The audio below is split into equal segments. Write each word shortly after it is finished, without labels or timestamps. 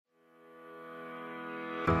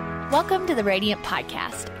Welcome to the Radiant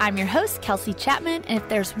Podcast. I'm your host, Kelsey Chapman, and if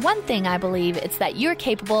there's one thing I believe, it's that you're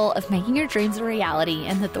capable of making your dreams a reality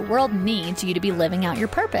and that the world needs you to be living out your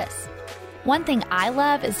purpose. One thing I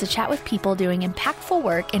love is to chat with people doing impactful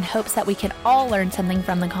work in hopes that we can all learn something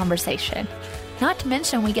from the conversation. Not to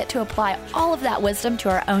mention, we get to apply all of that wisdom to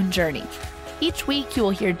our own journey. Each week, you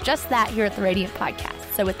will hear just that here at the Radiant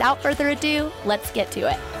Podcast. So without further ado, let's get to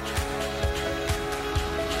it.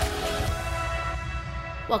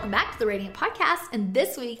 Welcome back to the Radiant Podcast, and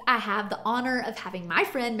this week I have the honor of having my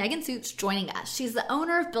friend Megan Sjuts joining us. She's the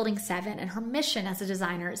owner of Building 7, and her mission as a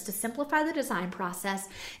designer is to simplify the design process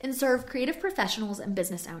and serve creative professionals and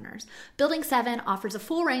business owners. Building 7 offers a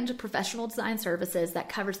full range of professional design services that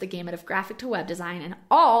covers the gamut of graphic to web design and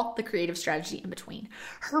all the creative strategy in between.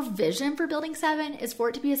 Her vision for Building 7 is for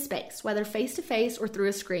it to be a space, whether face-to-face or through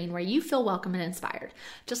a screen, where you feel welcome and inspired,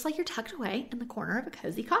 just like you're tucked away in the corner of a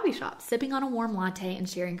cozy coffee shop, sipping on a warm latte and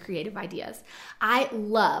sharing creative ideas. I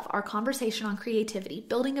love our conversation on creativity,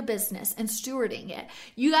 building a business, and stewarding it.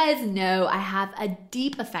 You guys know I have a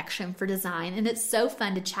deep affection for design, and it's so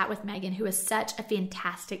fun to chat with Megan, who is such a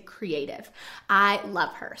fantastic creative. I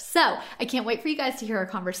love her. So I can't wait for you guys to hear our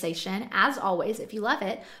conversation. As always, if you love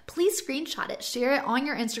it, please screenshot it, share it on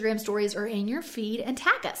your Instagram stories or in your feed, and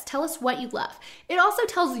tag us. Tell us what you love. It also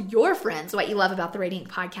tells your friends what you love about the Radiant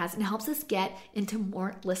Podcast and helps us get into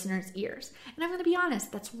more listeners' ears. And I'm going to be honest,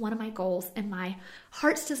 that's one of my goals and my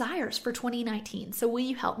heart's desires for 2019. So will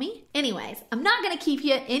you help me? Anyways, I'm not going to keep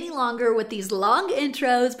you any longer with these long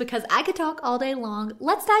intros because I could talk all day long.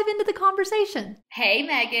 Let's dive into the conversation. Hey,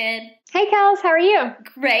 Megan. Hey, Kels. How are you?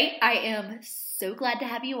 Great. I am so glad to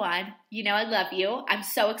have you on. You know I love you. I'm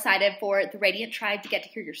so excited for the Radiant Tribe to get to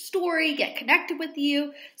hear your story, get connected with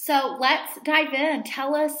you. So let's dive in.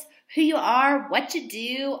 Tell us who you are, what you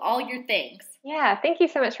do, all your things. Yeah, thank you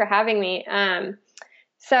so much for having me.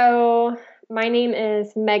 So my name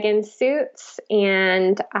is Megan Sjuts,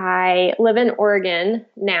 and I live in Oregon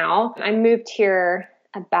now. I moved here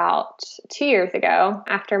about 2 years ago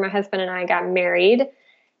after my husband and I got married.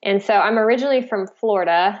 And so I'm originally from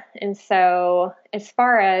Florida. And so as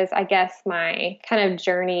far as, I guess, my kind of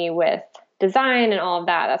journey with design and all of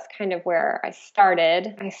that, that's kind of where I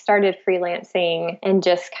started. I started freelancing and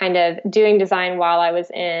just kind of doing design while I was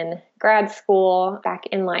in grad school back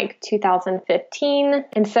in like 2015.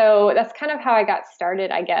 And so that's kind of how I got started,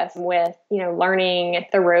 I guess, with, learning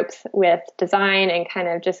the ropes with design and kind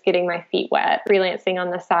of just getting my feet wet, freelancing on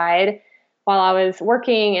the side while I was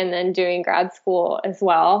working and then doing grad school as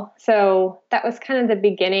well. So that was kind of the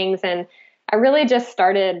beginnings. And I really just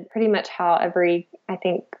started pretty much how every, I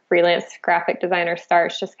think, freelance graphic designer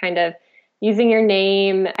starts, just kind of using your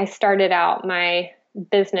name. I started out my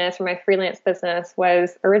business, or my freelance business,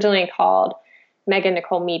 was originally called Megan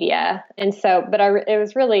Nicole Media. And so, but it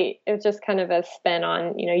was just kind of a spin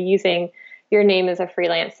on, using your name as a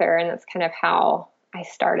freelancer. And that's kind of how I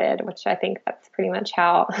started, which I think that's pretty much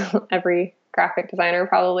how every graphic designer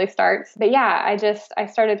probably starts. But yeah, I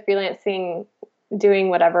started freelancing, doing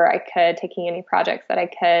whatever I could, taking any projects that I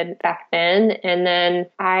could back then. And then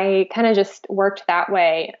I kind of just worked that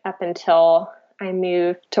way up until I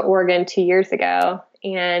moved to Oregon 2 years ago.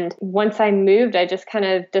 And once I moved, I just kind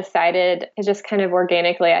of decided, it just kind of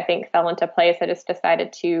organically, I think, fell into place. I just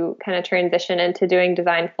decided to kind of transition into doing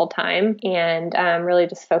design full time and really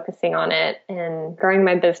just focusing on it and growing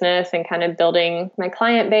my business and kind of building my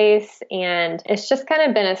client base. And it's just kind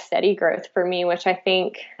of been a steady growth for me, which I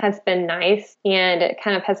think has been nice. And it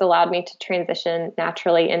kind of has allowed me to transition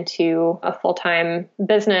naturally into a full-time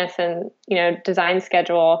business and, design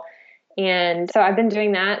schedule. And so I've been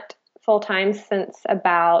doing that full-time since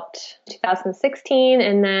about 2016.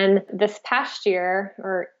 And then this past year,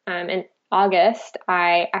 or in August,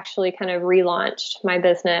 I actually kind of relaunched my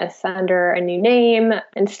business under a new name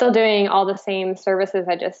and still doing all the same services.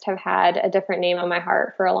 I just have had a different name on my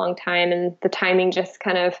heart for a long time. And the timing just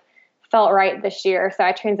kind of felt right this year. So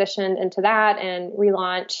I transitioned into that and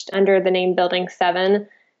relaunched under the name Building 7.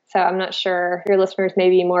 So I'm not sure if your listeners may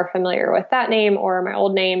be more familiar with that name or my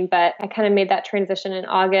old name, but I kind of made that transition in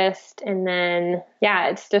August. And then, yeah,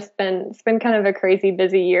 it's been kind of a crazy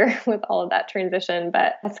busy year with all of that transition,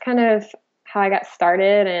 but that's kind of how I got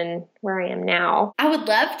started and where I am now. I would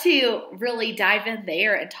love to really dive in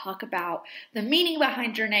there and talk about the meaning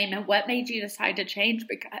behind your name and what made you decide to change,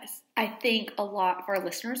 because I think a lot of our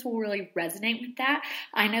listeners will really resonate with that.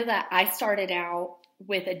 I know that I started out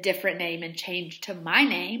with a different name and changed to my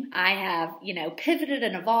name. I have, pivoted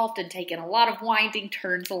and evolved and taken a lot of winding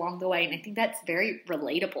turns along the way. And I think that's very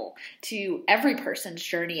relatable to every person's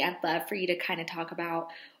journey. I'd love for you to kind of talk about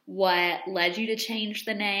what led you to change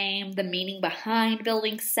the name, the meaning behind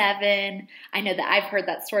Building 7. I know that I've heard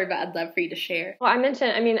that story, but I'd love for you to share. Well,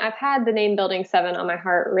 I've had the name Building 7 on my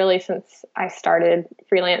heart really since I started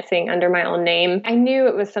freelancing under my own name. I knew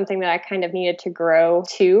it was something that I kind of needed to grow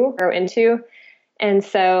into. And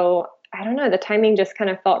so, I don't know, the timing just kind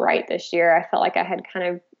of felt right this year. I felt like I had kind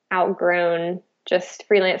of outgrown just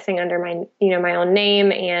freelancing under my own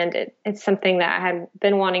name. And it's something that I had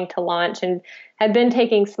been wanting to launch and had been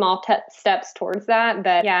taking small steps towards that.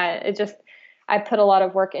 But yeah, I put a lot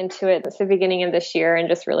of work into it at the beginning of this year and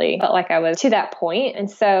just really felt like I was to that point. And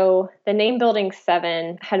so the name Building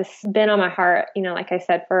 7 has been on my heart, like I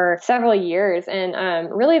said, for several years. And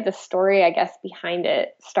really the story, I guess, behind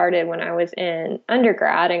it started when I was in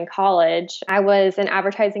undergrad in college. I was an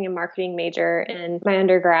advertising and marketing major in my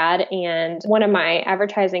undergrad. And one of my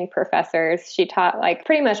advertising professors, she taught like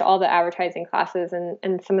pretty much all the advertising classes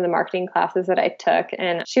and some of the marketing classes that I took.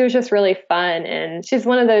 And she was just really fun. And she's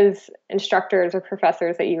one of those instructors or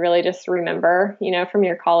professors that you really just remember, from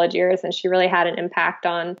your college years. And she really had an impact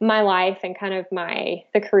on my life and kind of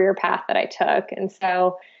the career path that I took. And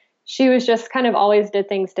so she was just kind of always did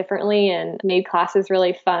things differently and made classes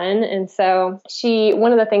really fun. And so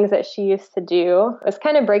one of the things that she used to do was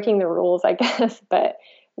kind of breaking the rules, I guess, but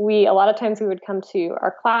a lot of times we would come to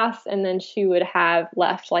our class and then she would have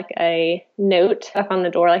left like a note up on the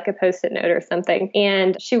door, like a Post-it note or something.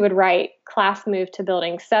 And she would write class move to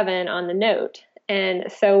Building 7 on the note.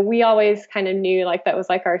 And so we always kind of knew like that was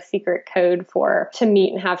like our secret code to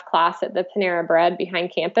meet and have class at the Panera Bread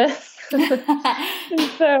behind campus. And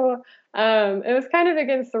so it was kind of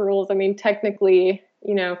against the rules. I mean, technically,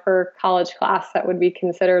 for college class, that would be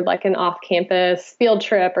considered like an off-campus field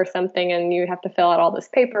trip or something, and you have to fill out all this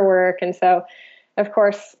paperwork. And so, of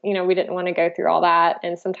course, we didn't want to go through all that.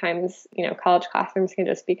 And sometimes, college classrooms can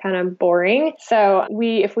just be kind of boring. So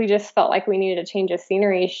if we just felt like we needed to change the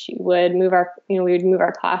scenery, we would move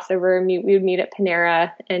our class over. We would meet at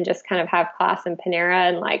Panera and just kind of have class in Panera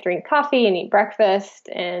and like drink coffee and eat breakfast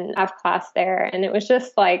and have class there. And it was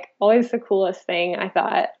just like always the coolest thing, I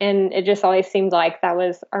thought. And it just always seemed like that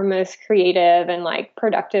was our most creative and like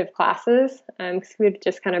productive classes. Because we would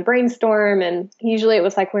just kind of brainstorm, and usually it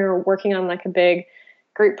was like we were working on like a big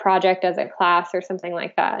group project as a class or something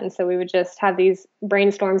like that. And so we would just have these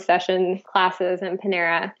brainstorm session classes in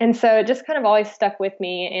Panera. And so it just kind of always stuck with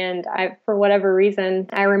me. And for whatever reason,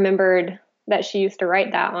 I remembered that she used to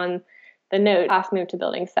write that on the note, class move to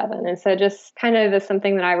Building 7. And so just kind of is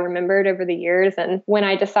something that I remembered over the years. And when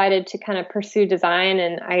I decided to kind of pursue design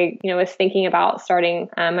and I, was thinking about starting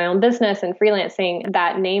my own business and freelancing,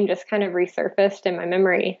 that name just kind of resurfaced in my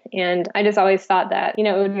memory. And I just always thought that,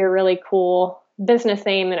 it would be a really cool business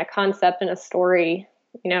name and a concept and a story.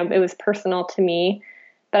 It was personal to me,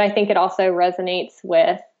 but I think it also resonates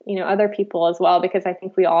with, other people as well, because I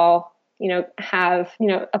think we all, have,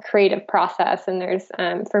 a creative process. And there's,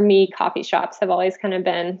 for me, coffee shops have always kind of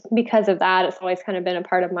been, because of that, it's always kind of been a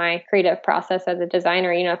part of my creative process as a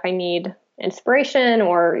designer. If I need inspiration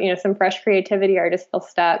or, some fresh creativity or I just feel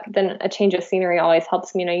stuck, then a change of scenery always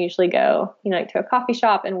helps me. And I usually go, like to a coffee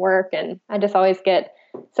shop and work, and I just always get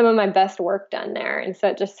some of my best work done there. And so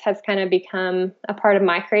it just has kind of become a part of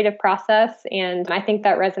my creative process. And I think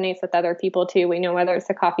that resonates with other people too. We know whether it's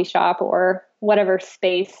a coffee shop or whatever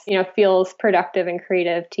space, feels productive and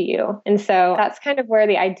creative to you. And so that's kind of where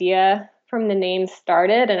the idea from the name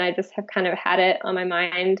started. And I just have kind of had it on my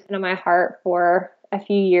mind and on my heart for a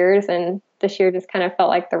few years. And this year just kind of felt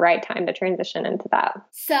like the right time to transition into that.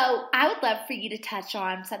 So I would love for you to touch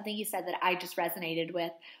on something you said that I just resonated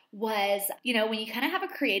with was, when you kind of have a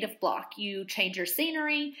creative block, you change your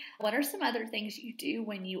scenery. What are some other things you do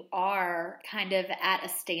when you are kind of at a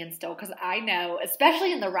standstill? Because I know,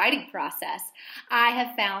 especially in the writing process, I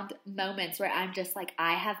have found moments where I'm just like,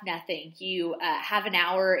 I have nothing. You have an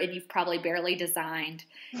hour and you've probably barely designed,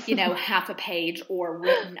 half a page or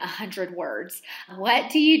written 100 words.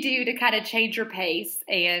 What do you do to kind of change your pace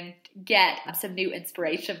and get some new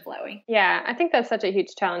inspiration flowing? Yeah, I think that's such a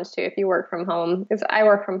huge challenge too if you work from home, because I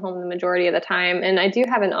work from home the majority of the time, and I do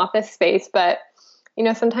have an office space, but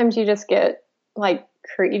sometimes you just get like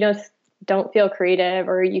you just don't feel creative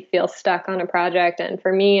or you feel stuck on a project. And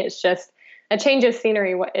for me, it's just a change of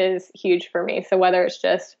scenery is huge for me. So whether it's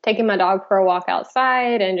just taking my dog for a walk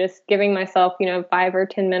outside and just giving myself, 5 or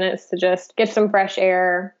 10 minutes to just get some fresh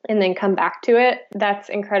air and then come back to it, that's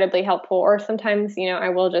incredibly helpful. Or sometimes, I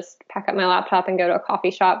will just pack up my laptop and go to a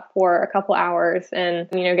coffee shop for a couple hours and,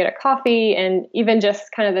 get a coffee. And even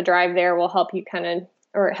just kind of the drive there will help you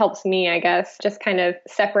or it helps me, I guess, just kind of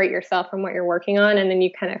separate yourself from what you're working on. And then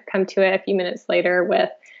you kind of come to it a few minutes later with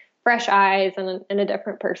fresh eyes and a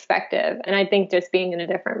different perspective. And I think just being in a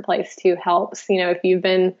different place too helps.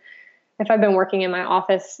 If I've been working in my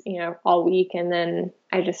office, all week, and then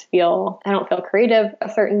I don't feel creative a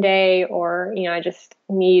certain day, or, I just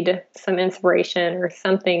need some inspiration or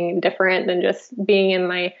something different than just being in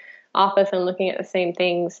my office and looking at the same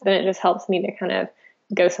things, then it just helps me to kind of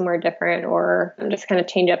go somewhere different or just kind of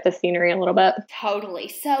change up the scenery a little bit. Totally.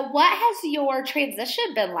 So what has your transition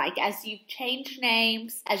been like as you've changed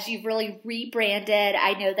names, as you've really rebranded?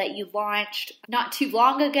 I know that you launched not too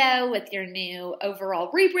long ago with your new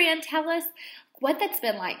overall rebrand. Tell us what that's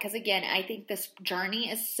been like. Because again, I think this journey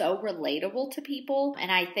is so relatable to people,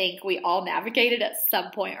 and I think we all navigated at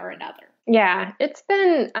some point or another. Yeah, it's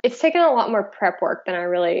taken a lot more prep work than I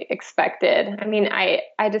really expected. I mean,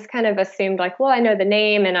 I just kind of assumed I know the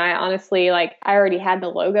name, and I honestly, I already had the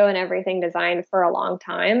logo and everything designed for a long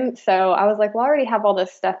time. So I was like, well, I already have all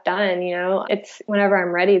this stuff done, it's whenever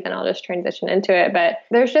I'm ready, then I'll just transition into it. But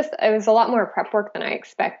it was a lot more prep work than I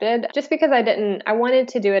expected, just because I wanted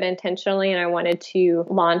to do it intentionally, and I wanted to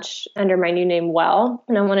launch under my new name well,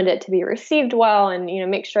 and I wanted it to be received well, and,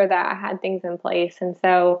 make sure that I had things in place. And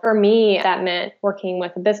so for me, that meant working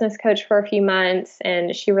with a business coach for a few months,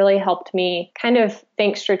 and she really helped me kind of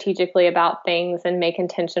think strategically about things and make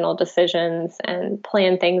intentional decisions and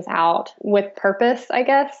plan things out with purpose, I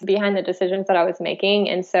guess, behind the decisions that I was making.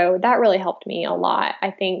 And so that really helped me a lot.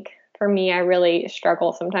 I think for me, I really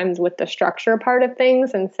struggle sometimes with the structure part of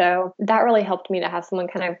things. And so that really helped me to have someone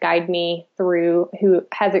kind of guide me through who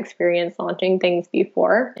has experience launching things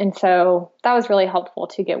before. And so that was really helpful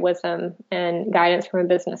to get wisdom and guidance from a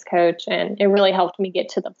business coach. And it really helped me get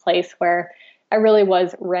to the place where I really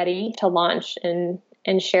was ready to launch and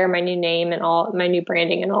share my new name and all my new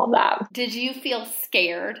branding and all that. Did you feel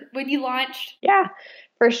scared when you launched? Yeah,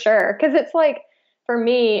 for sure. Because it's for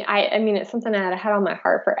me, I mean, it's something I had on my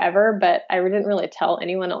heart forever, but I didn't really tell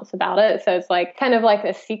anyone else about it. So it's kind of like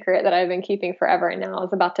a secret that I've been keeping forever, and now I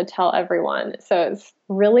was about to tell everyone. So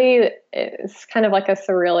it's kind of like a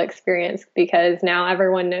surreal experience, because now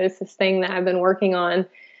everyone knows this thing that I've been working on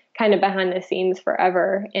kind of behind the scenes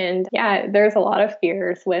forever. And yeah, there's a lot of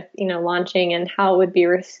fears with, launching and how it would be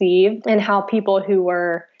received, and how people who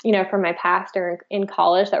were, from my past or in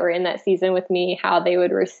college that were in that season with me, how they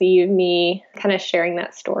would receive me kind of sharing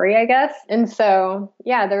that story, I guess. And so,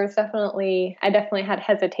 yeah, I definitely had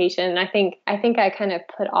hesitation. I think I kind of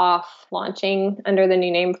put off launching under the new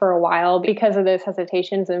name for a while because of those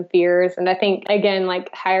hesitations and fears. And I think, again,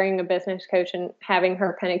 hiring a business coach and having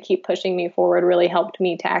her kind of keep pushing me forward really helped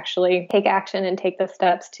me to actually take action and take the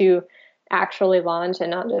steps to actually launch and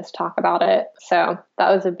not just talk about it. So that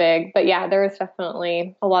was but yeah, there was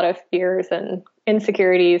definitely a lot of fears and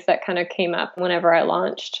insecurities that kind of came up whenever I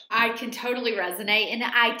launched. I can totally resonate. And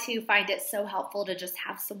I too find it so helpful to just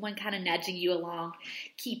have someone kind of nudging you along,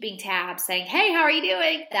 keeping tabs, saying, hey, how are you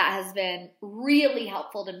doing? That has been really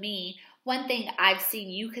helpful to me. One thing I've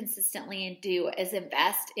seen you consistently do is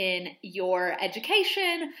invest in your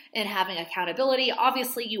education and having accountability.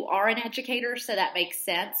 Obviously, you are an educator, so that makes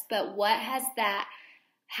sense. But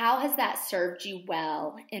how has that served you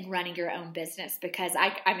well in running your own business? Because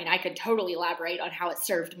I could totally elaborate on how it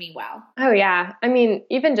served me well. Oh yeah. I mean,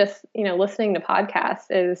 even just, listening to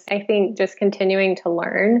podcasts is, I think, just continuing to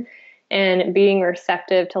learn and being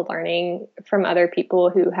receptive to learning from other people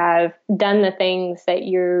who have done the things that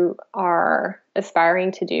you are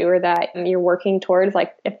aspiring to do or that you're working towards.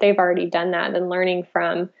 If they've already done that, then learning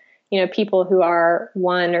from, people who are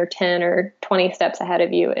 1 or 10 or 20 steps ahead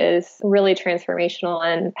of you is really transformational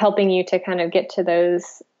and helping you to kind of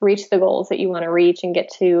reach the goals that you want to reach and get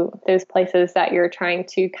to those places that you're trying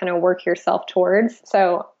to kind of work yourself towards.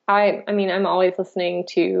 So I'm always listening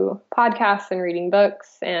to podcasts and reading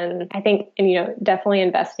books. And I think, definitely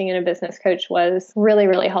investing in a business coach was really,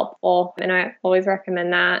 really helpful. And I always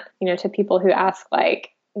recommend that, to people who ask,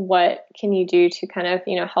 what can you do to kind of,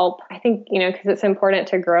 help? I think, because it's important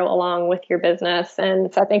to grow along with your business.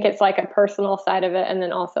 And so I think it's a personal side of it, and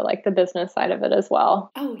then also the business side of it as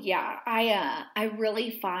well. Oh yeah. I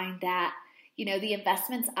really find that, the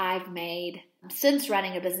investments I've made since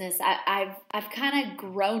running a business, I've kind of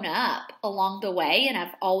grown up along the way, and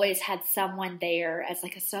I've always had someone there as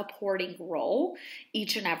a supporting role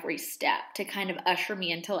each and every step to kind of usher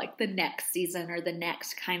me into the next season or the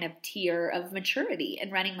next kind of tier of maturity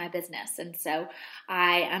in running my business. And so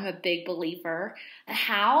I am a big believer.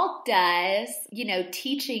 How does,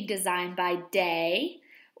 teaching design by day,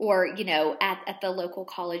 or, at the local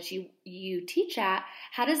college you teach at,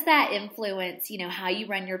 how does that influence, how you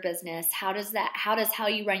run your business? How does how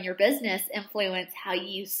you run your business influence how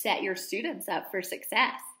you set your students up for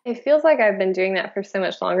success? It feels like I've been doing that for so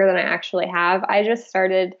much longer than I actually have. I just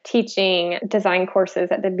started teaching design courses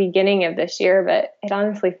at the beginning of this year, but it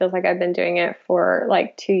honestly feels like I've been doing it for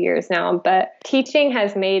like 2 years now. But teaching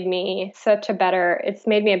has made me it's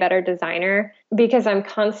made me a better designer because I'm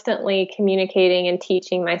constantly communicating and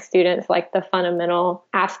teaching my students like the fundamental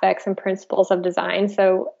aspects and principles of design.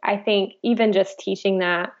 So I think even just teaching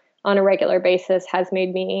that on a regular basis has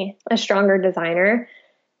made me a stronger designer.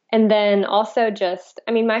 And then also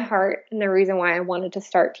my heart and the reason why I wanted to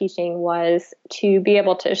start teaching was to be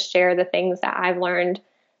able to share the things that I've learned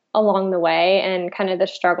along the way and kind of the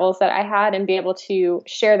struggles that I had and be able to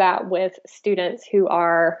share that with students who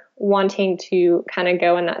are wanting to kind of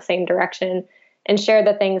go in that same direction and share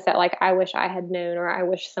the things that like I wish I had known or I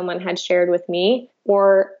wish someone had shared with me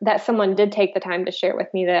or that someone did take the time to share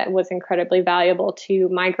with me that was incredibly valuable to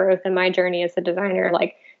my growth and my journey as a designer.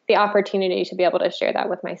 Like the opportunity to be able to share that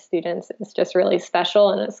with my students is just really special.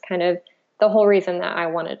 And it's kind of the whole reason that I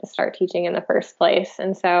wanted to start teaching in the first place.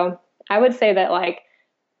 And so I would say that like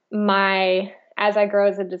as I grow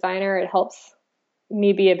as a designer, it helps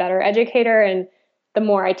me be a better educator. And the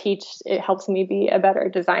more I teach, it helps me be a better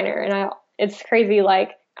designer. And it's crazy.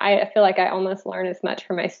 Like I feel like I almost learn as much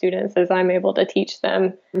from my students as I'm able to teach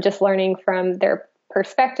them, just learning from their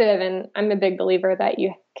perspective. And I'm a big believer that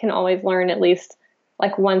you can always learn at least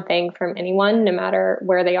like one thing from anyone, no matter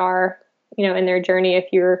where they are, in their journey. If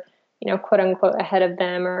you're, quote unquote, ahead of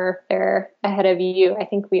them or if they're ahead of you, I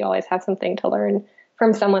think we always have something to learn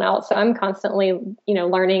from someone else. So I'm constantly,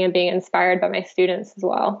 learning and being inspired by my students as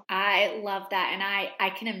well. I love that. And I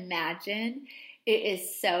can imagine it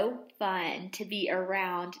is so fun to be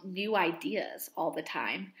around new ideas all the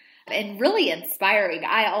time and really inspiring.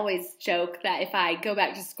 I always joke that if I go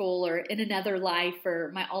back to school or in another life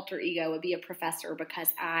or my alter ego would be a professor because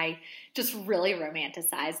I just really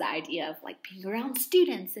romanticize the idea of like being around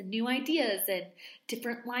students and new ideas and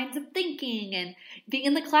different lines of thinking and being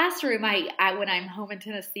in the classroom. I when I'm home in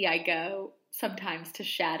Tennessee, I go sometimes to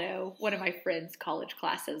shadow one of my friends' college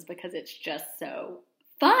classes because it's just so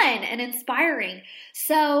fun and inspiring.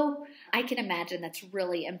 So I can imagine that's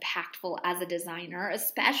really impactful as a designer,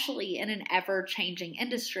 especially in an ever-changing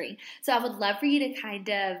industry. So I would love for you to kind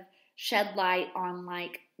of shed light on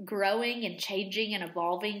like growing and changing and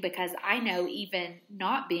evolving, because I know even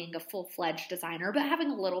not being a full-fledged designer, but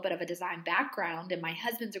having a little bit of a design background, and my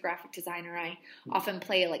husband's a graphic designer, I often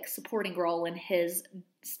play a like supporting role in his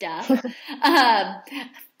stuff,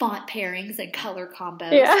 font pairings and color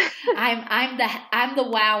combos. Yeah. I'm the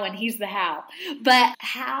wow and he's the how. But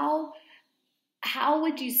how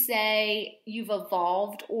would you say you've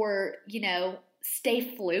evolved or, stay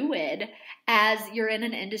fluid as you're in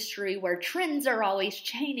an industry where trends are always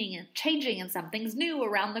changing and something's new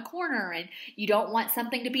around the corner and you don't want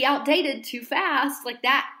something to be outdated too fast? Like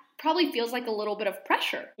that probably feels like a little bit of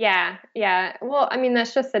pressure. Yeah. Well,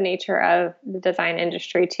 that's just the nature of the design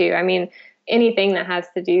industry too. Anything that has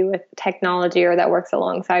to do with technology or that works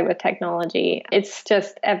alongside with technology, it's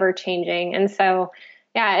just ever changing. And so,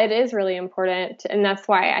 yeah, it is really important. And that's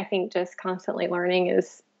why I think just constantly learning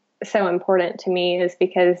is so important to me, is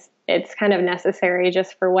because it's kind of necessary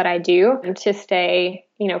just for what I do to stay,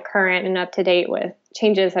 current and up to date with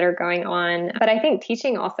changes that are going on. But I think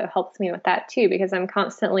teaching also helps me with that too, because I'm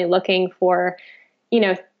constantly looking for,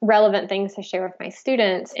 relevant things to share with my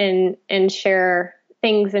students and share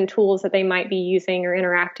things and tools that they might be using or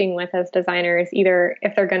interacting with as designers, either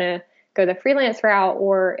if they're going to go the freelance route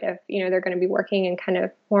or if, they're going to be working in kind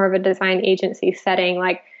of more of a design agency setting,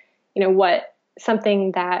 like, what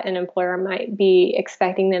something that an employer might be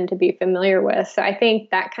expecting them to be familiar with. So I think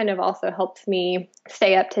that kind of also helps me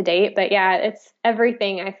stay up to date. But yeah, it's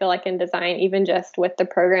everything I feel like in design, even just with the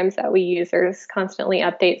programs that we use, there's constantly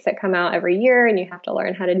updates that come out every year and you have to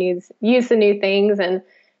learn how to use the new things. And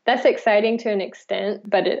that's exciting to an extent,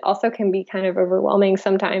 but it also can be kind of overwhelming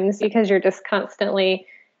sometimes because you're just constantly,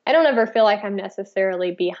 I don't ever feel like I'm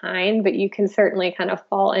necessarily behind, but you can certainly kind of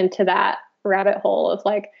fall into that rabbit hole of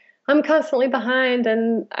like, I'm constantly behind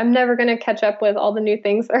and I'm never going to catch up with all the new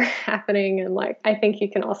things that are happening. And like, I think you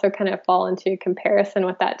can also kind of fall into comparison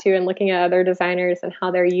with that too, and looking at other designers and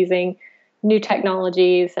how they're using new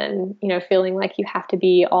technologies and, feeling like you have to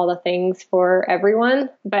be all the things for everyone.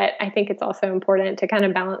 But I think it's also important to kind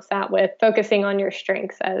of balance that with focusing on your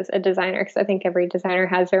strengths as a designer, because I think every designer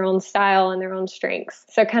has their own style and their own strengths.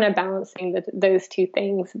 So kind of balancing those two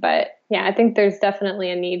things. But yeah, I think there's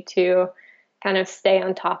definitely a need to kind of stay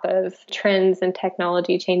on top of trends and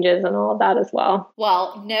technology changes and all of that as well.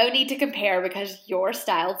 Well, no need to compare because your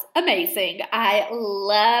style's amazing. I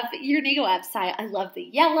love your new website. I love the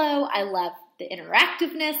yellow. I love the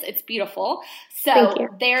interactiveness. It's beautiful. Thank So you.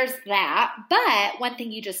 there's that. But one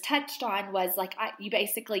thing you just touched on was like, you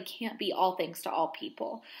basically can't be all things to all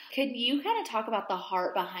people. Can you kind of talk about the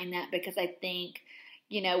heart behind that? Because I think,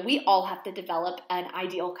 we all have to develop an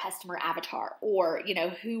ideal customer avatar, or,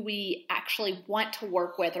 who we actually want to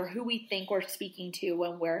work with, or who we think we're speaking to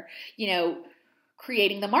when we're,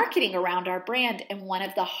 creating the marketing around our brand. And one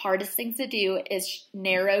of the hardest things to do is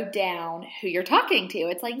narrow down who you're talking to.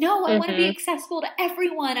 It's like, no, I want to be accessible to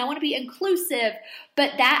everyone. I want to be inclusive,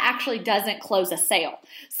 but that actually doesn't close a sale.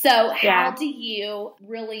 So how do you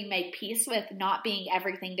really make peace with not being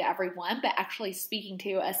everything to everyone, but actually speaking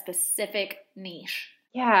to a specific niche?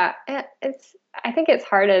 Yeah, I think it's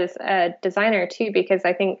hard as a designer too, because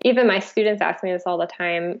I think even my students ask me this all the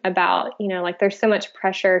time about, like there's so much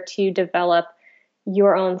pressure to develop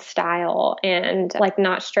your own style and like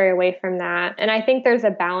not stray away from that. And I think there's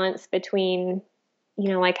a balance between,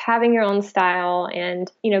 like having your own style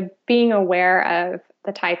and, being aware of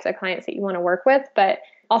the types of clients that you want to work with, but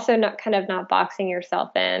also not boxing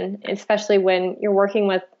yourself in, especially when you're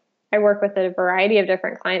I work with a variety of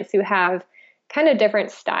different clients who have kind of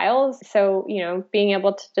different styles. So, being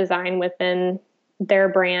able to design within their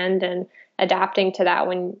brand and adapting to that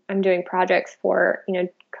when I'm doing projects for,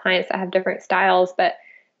 clients that have different styles. But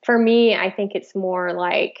for me, I think it's more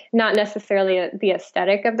like not necessarily the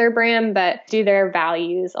aesthetic of their brand, but do their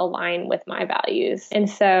values align with my values? And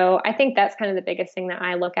so I think that's kind of the biggest thing that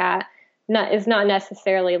I look at, is not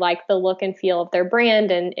necessarily like the look and feel of their brand.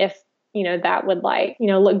 And if that would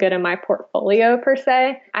look good in my portfolio per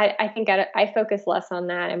se. I think I focus less on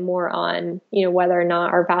that and more on, whether or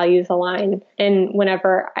not our values align. And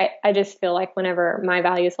whenever I just feel like whenever my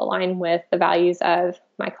values align with the values of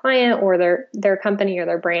my client or their company or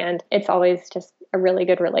their brand, it's always just a really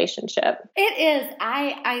good relationship. It is.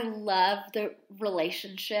 I love the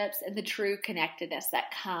relationships and the true connectedness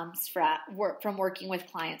that comes from working with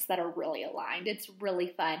clients that are really aligned. It's really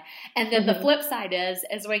fun. And then the flip side is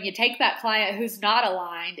when you take that client who's not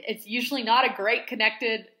aligned, it's usually not a great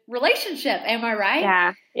connected relationship. Am I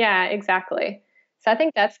right? Yeah, exactly. So I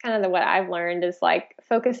think that's kind of what I've learned is like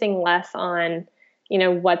focusing less on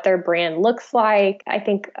what their brand looks like. I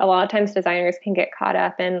think a lot of times designers can get caught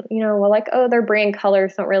up in, their brand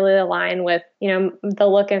colors don't really align with, the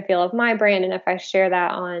look and feel of my brand. And if I share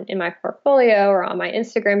that in my portfolio or on my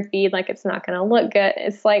Instagram feed, like it's not going to look good.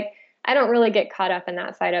 It's like, I don't really get caught up in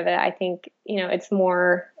that side of it. I think, it's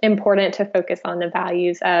more important to focus on the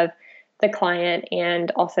values of the client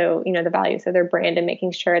and also, the values of their brand and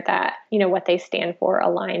making sure that, what they stand for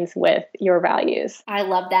aligns with your values. I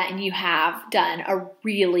love that. And you have done a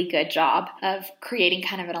really good job of creating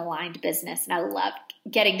kind of an aligned business. And I love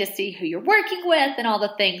getting to see who you're working with and all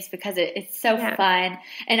the things because it's so fun.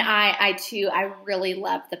 And I too, I really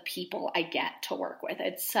love the people I get to work with.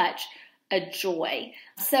 It's such a joy.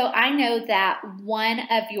 So I know that one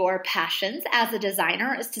of your passions as a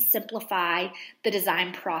designer is to simplify the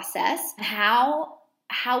design process. How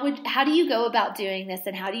do you go about doing this,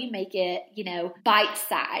 and how do you make it, bite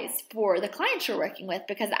size for the clients you're working with?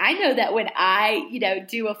 Because I know that when I,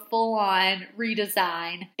 do a full on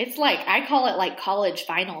redesign, it's like, I call it like college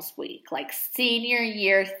finals week, like senior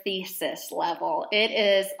year thesis level. It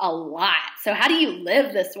is a lot. So how do you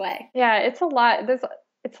live this way? Yeah, it's a lot.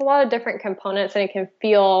 It's a lot of different components and it can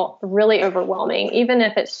feel really overwhelming, even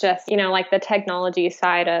if it's just, like the technology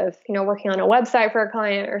side of, working on a website for a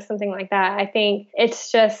client or something like that. I think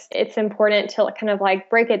it's important to kind of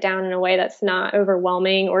like break it down in a way that's not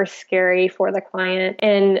overwhelming or scary for the client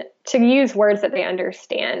and to use words that they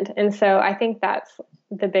understand. And so I think that's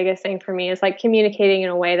the biggest thing for me is like communicating in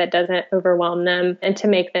a way that doesn't overwhelm them and to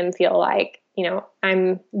make them feel like,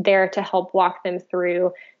 I'm there to help walk them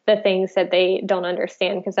through the things that they don't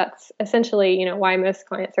understand, because that's essentially, why most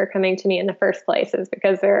clients are coming to me in the first place is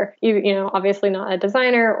because they're, obviously not a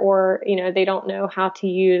designer or, they don't know how to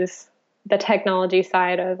use the technology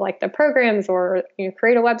side of like the programs or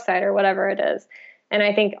create a website or whatever it is. And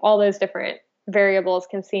I think all those different variables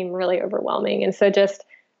can seem really overwhelming. And so just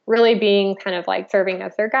really being kind of like serving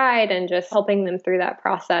as their guide and just helping them through that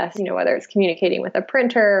process, whether it's communicating with a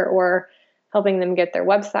printer or helping them get their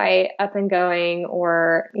website up and going,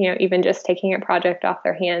 or, even just taking a project off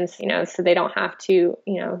their hands, so they don't have to,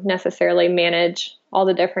 necessarily manage all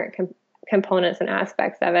the different components and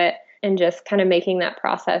aspects of it, and just kind of making that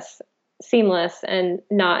process seamless and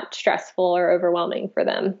not stressful or overwhelming for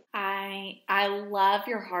them. I love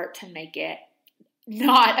your heart to make it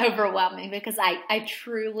not overwhelming, because I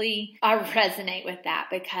truly resonate with that,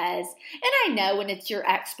 because, and I know when it's your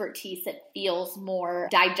expertise, it feels more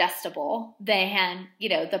digestible than,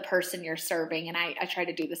 the person you're serving. And I try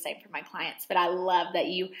to do the same for my clients, but I love that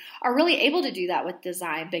you are really able to do that with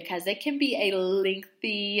design, because it can be a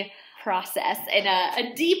lengthy process and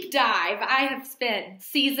a deep dive. I have spent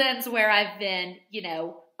seasons where I've been,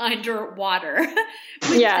 underwater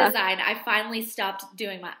with design. I finally stopped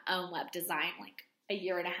doing my own web design like a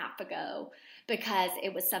year and a half ago, because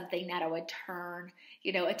it was something that I would turn, a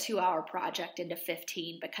 2-hour project into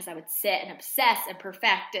 15, because I would sit and obsess and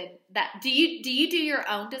perfect. And that, do you do your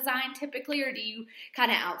own design typically, or do you kind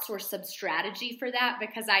of outsource some strategy for that?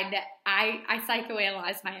 Because I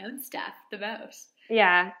psychoanalyze my own stuff the most.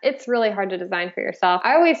 Yeah, it's really hard to design for yourself.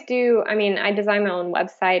 I always do. I mean, I design my own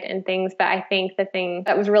website and things, but I think the thing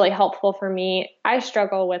that was really helpful for me, I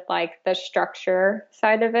struggle with like the structure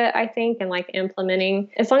side of it, I think, and like implementing.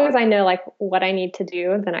 As long as I know like what I need to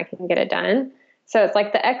do, then I can get it done. So it's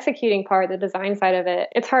like the executing part, the design side of it.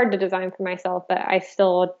 It's hard to design for myself, but I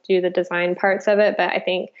still do the design parts of it. But I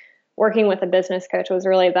think working with a business coach was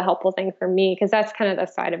really the helpful thing for me, because that's kind of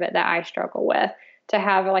the side of it that I struggle with, to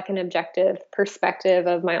have like an objective perspective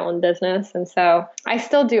of my own business. And so I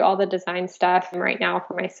still do all the design stuff right now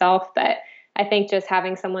for myself, but I think just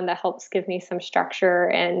having someone that helps give me some structure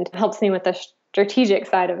and helps me with the strategic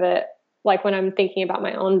side of it, like when I'm thinking about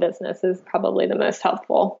my own business, is probably the most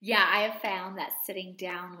helpful. Yeah, I have found that sitting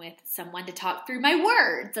down with someone to talk through my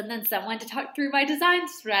words, and then someone to talk through my design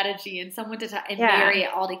strategy, and someone to marry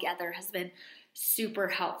it all together has been super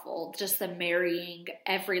helpful. Just the marrying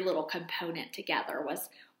every little component together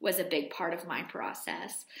was a big part of my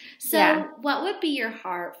process. So what would be your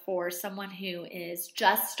heart for someone who is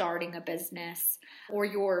just starting a business, or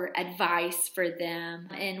your advice for them,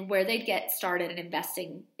 and where they'd get started in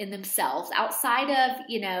investing in themselves outside of,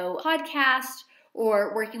 podcast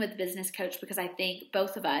or working with a business coach? Because I think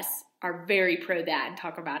both of us are very pro that and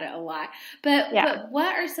talk about it a lot. But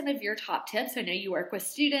what are some of your top tips? I know you work with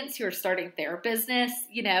students who are starting their business.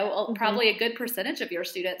 Probably a good percentage of your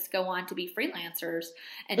students go on to be freelancers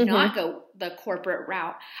and not go the corporate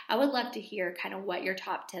route. I would love to hear kind of what your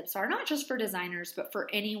top tips are, not just for designers, but for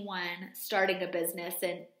anyone starting a business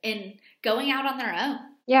and going out on their own.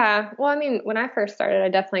 Yeah. Well, I mean, when I first started, I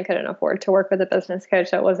definitely couldn't afford to work with a business coach.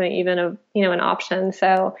 That wasn't even an option.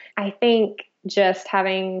 So I think just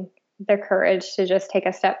having the courage to just take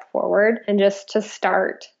a step forward and just to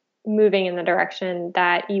start moving in the direction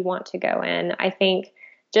that you want to go in. I think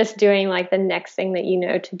just doing like the next thing that you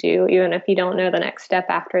know to do, even if you don't know the next step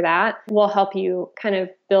after that, will help you kind of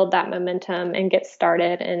build that momentum and get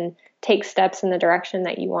started and take steps in the direction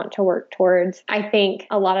that you want to work towards. I think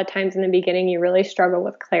a lot of times in the beginning, you really struggle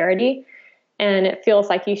with clarity, and it feels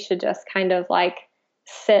like you should just kind of like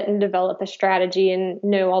sit and develop a strategy and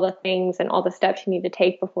know all the things and all the steps you need to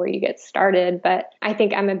take before you get started. But I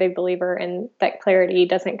think I'm a big believer in that clarity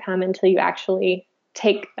doesn't come until you actually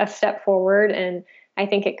take a step forward. And I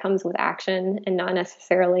think it comes with action and not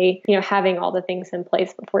necessarily, having all the things in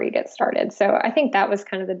place before you get started. So I think that was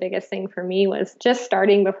kind of the biggest thing for me, was just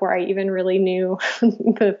starting before I even really knew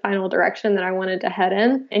the final direction that I wanted to head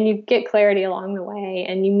in. And you get clarity along the way,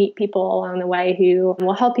 and you meet people along the way who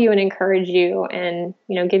will help you and encourage you and,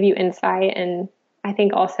 give you insight. And I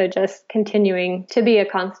think also just continuing to be a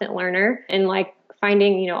constant learner and like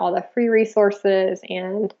finding, all the free resources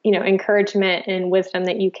and, encouragement and wisdom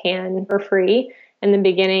that you can for free in the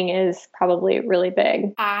beginning is probably really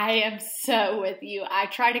big. I am so with you. I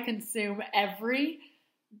try to consume every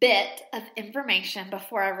bit of information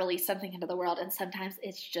before I release something into the world. And sometimes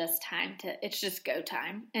it's just go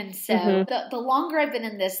time. And so the longer I've been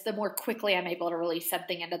in this, the more quickly I'm able to release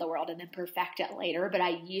something into the world and then perfect it later. But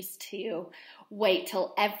I used to wait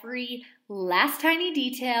till every last tiny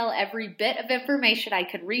detail, every bit of information I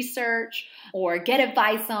could research or get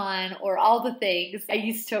advice on, or all the things. I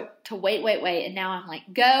used to wait. And now I'm like,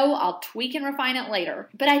 go, I'll tweak and refine it later.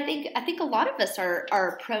 But I think a lot of us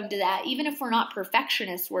are prone to that. Even if we're not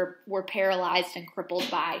perfectionists, we're paralyzed and crippled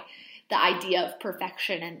by the idea of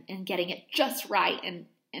perfection and getting it just right. And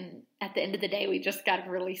at the end of the day, we just got to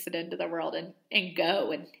release it into the world and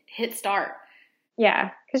go and hit start.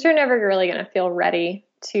 Yeah, because you're never really going to feel ready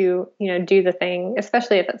to, do the thing,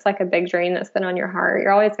 especially if it's like a big dream that's been on your heart.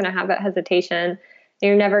 You're always going to have that hesitation.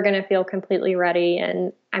 You're never going to feel completely ready.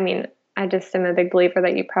 And I mean, I just am a big believer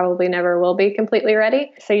that you probably never will be completely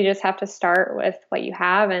ready. So you just have to start with what you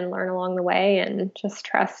have and learn along the way, and just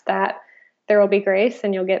trust that there will be grace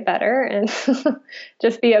and you'll get better, and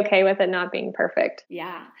just be okay with it not being perfect.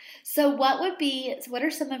 Yeah. So what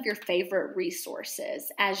are some of your favorite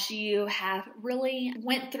resources as you have really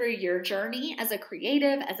went through your journey as a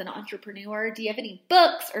creative, as an entrepreneur? Do you have any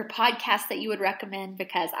books or podcasts that you would recommend?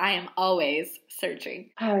 Because I am always searching.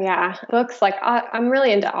 Oh yeah. Books, like I'm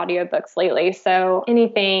really into audiobooks lately. So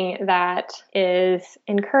anything that is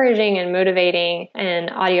encouraging and motivating in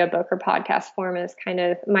audiobook or podcast form is kind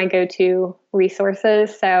of my go-to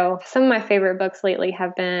resources. So some of my favorite books lately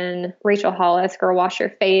have been Rachel Hollis, Girl Wash Your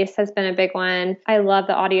Face has been a big one. I love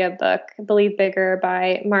the audiobook Believe Bigger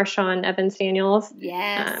by Marshawn Evans Daniels.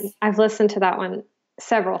 Yes. I've listened to that one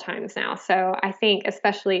several times now. So I think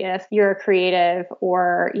especially if you're a creative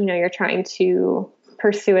or, you're trying to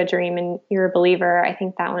pursue a dream and you're a believer, I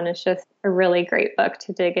think that one is just a really great book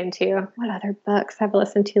to dig into. What other books have I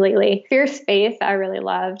listened to lately? Fierce Faith, I really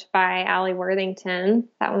loved, by Allie Worthington.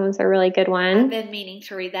 That one was a really good one. I've been meaning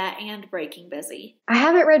to read that, and Breaking Busy. I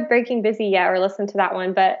haven't read Breaking Busy yet or listened to that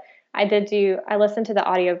one, but I listened to the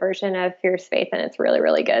audio version of Fierce Faith, and it's really,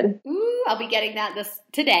 really good. Ooh, I'll be getting that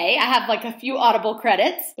today. I have like a few Audible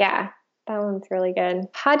credits. Yeah. That one's really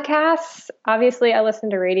good. Podcasts, obviously I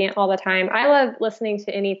listen to Radiant all the time. I love listening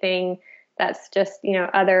to anything that's just,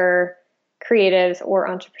 other creatives or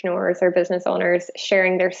entrepreneurs or business owners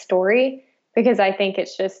sharing their story, because I think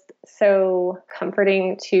it's just so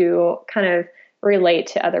comforting to kind of relate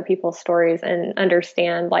to other people's stories and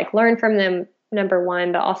understand, like learn from them, number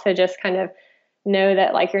one, but also just kind of know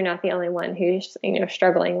that like you're not the only one who's,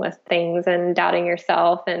 struggling with things and doubting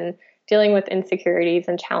yourself and dealing with insecurities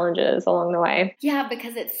and challenges along the way. Yeah,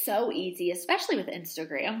 because it's so easy, especially with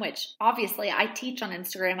Instagram, which obviously I teach on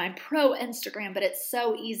Instagram. I'm pro Instagram, but it's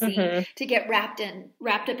so easy to get wrapped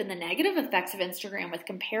up in the negative effects of Instagram with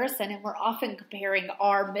comparison. And we're often comparing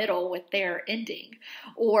our middle with their ending,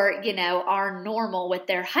 or, our normal with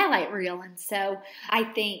their highlight reel. And so I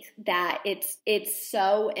think that it's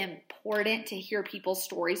so important to hear people's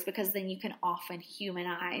stories, because then you can often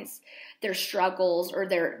humanize their struggles, or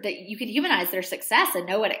you can humanize their success and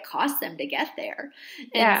know what it costs them to get there.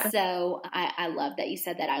 Yeah. And so I love that you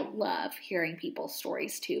said that. I love hearing people's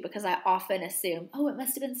stories too, because I often assume, it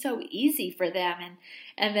must have been so easy for them.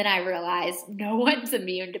 And then I realize no one's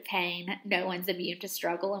immune to pain. No one's immune to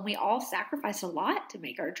struggle. And we all sacrifice a lot to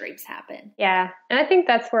make our dreams happen. Yeah. And I think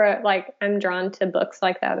that's where I'm drawn to books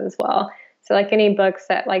like that as well. So like any books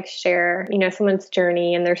that share, someone's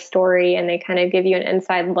journey and their story, and they kind of give you an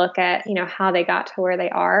inside look at, how they got to where they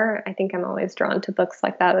are. I think I'm always drawn to books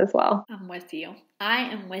like that as well. I'm with you. I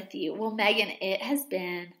am with you. Well, Megan, it has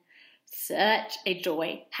been such a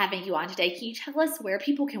joy having you on today. Can you tell us where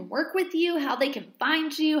people can work with you, how they can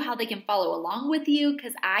find you, how they can follow along with you?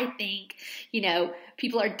 Because I think,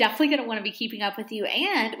 people are definitely going to want to be keeping up with you.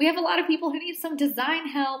 And we have a lot of people who need some design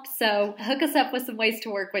help. So hook us up with some ways to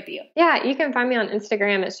work with you. Yeah, you can find me on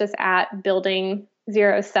Instagram. It's just at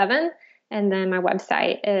building07. And then my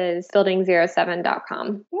website is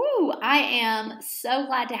building07.com. Woo! I am so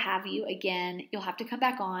glad to have you again. You'll have to come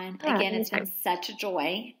back on. Yeah, again, it's anytime. been such a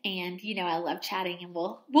joy. And, I love chatting, and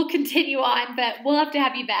we'll continue on, but we'll have to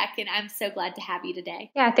have you back. And I'm so glad to have you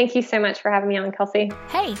today. Yeah, thank you so much for having me on, Kelsey.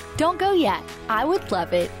 Hey, don't go yet. I would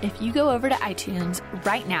love it if you go over to iTunes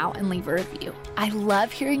right now and leave a review. I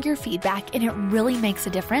love hearing your feedback, and it really makes a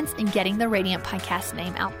difference in getting the Radiant Podcast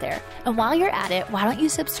name out there. And while you're at it, why don't you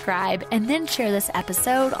subscribe and then share this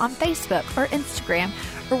episode on Facebook or Instagram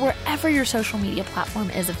or wherever your social media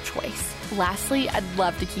platform is of choice. Lastly, I'd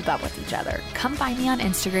love to keep up with each other. Come find me on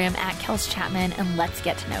Instagram at Kels Chapman, and let's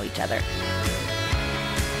get to know each other.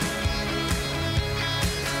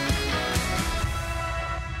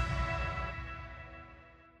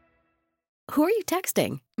 Who are you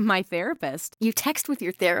texting? My therapist. You text with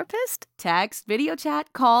your therapist? Text, video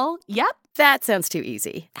chat, call. Yep. That sounds too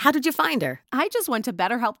easy. How did you find her? I just went to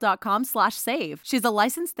betterhelp.com/save. She's a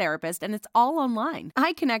licensed therapist, and it's all online.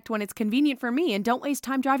 I connect when it's convenient for me and don't waste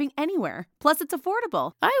time driving anywhere. Plus, it's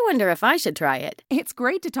affordable. I wonder if I should try it. It's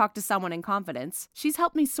great to talk to someone in confidence. She's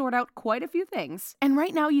helped me sort out quite a few things. And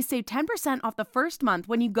right now, you save 10% off the first month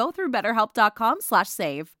when you go through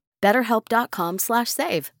betterhelp.com/save.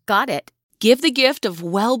 betterhelp.com/save. Got it. Give the gift of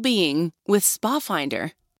well-being with Spa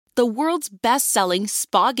Finder, the world's best-selling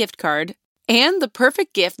spa gift card, and the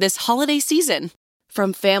perfect gift this holiday season.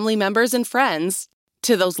 From family members and friends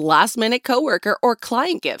to those last-minute coworker or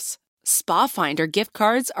client gifts, Spa Finder gift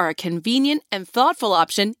cards are a convenient and thoughtful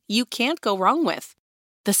option you can't go wrong with.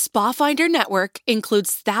 The Spa Finder network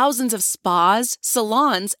includes thousands of spas,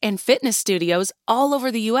 salons, and fitness studios all over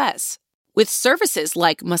the U.S., with services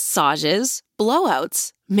like massages,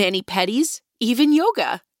 blowouts, mani-pedis, even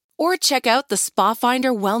yoga. Or check out the Spa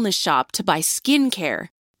Finder Wellness Shop to buy skincare,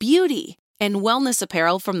 beauty, and wellness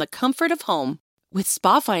apparel from the comfort of home. With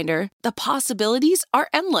Spa Finder, the possibilities are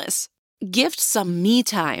endless. Gift some me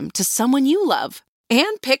time to someone you love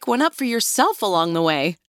and pick one up for yourself along the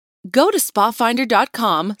way. Go to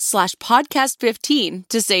spafinder.com/podcast15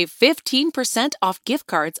 to save 15% off gift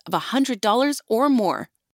cards of $100 or more.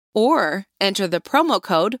 Or enter the promo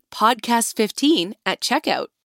code podcast15 at checkout.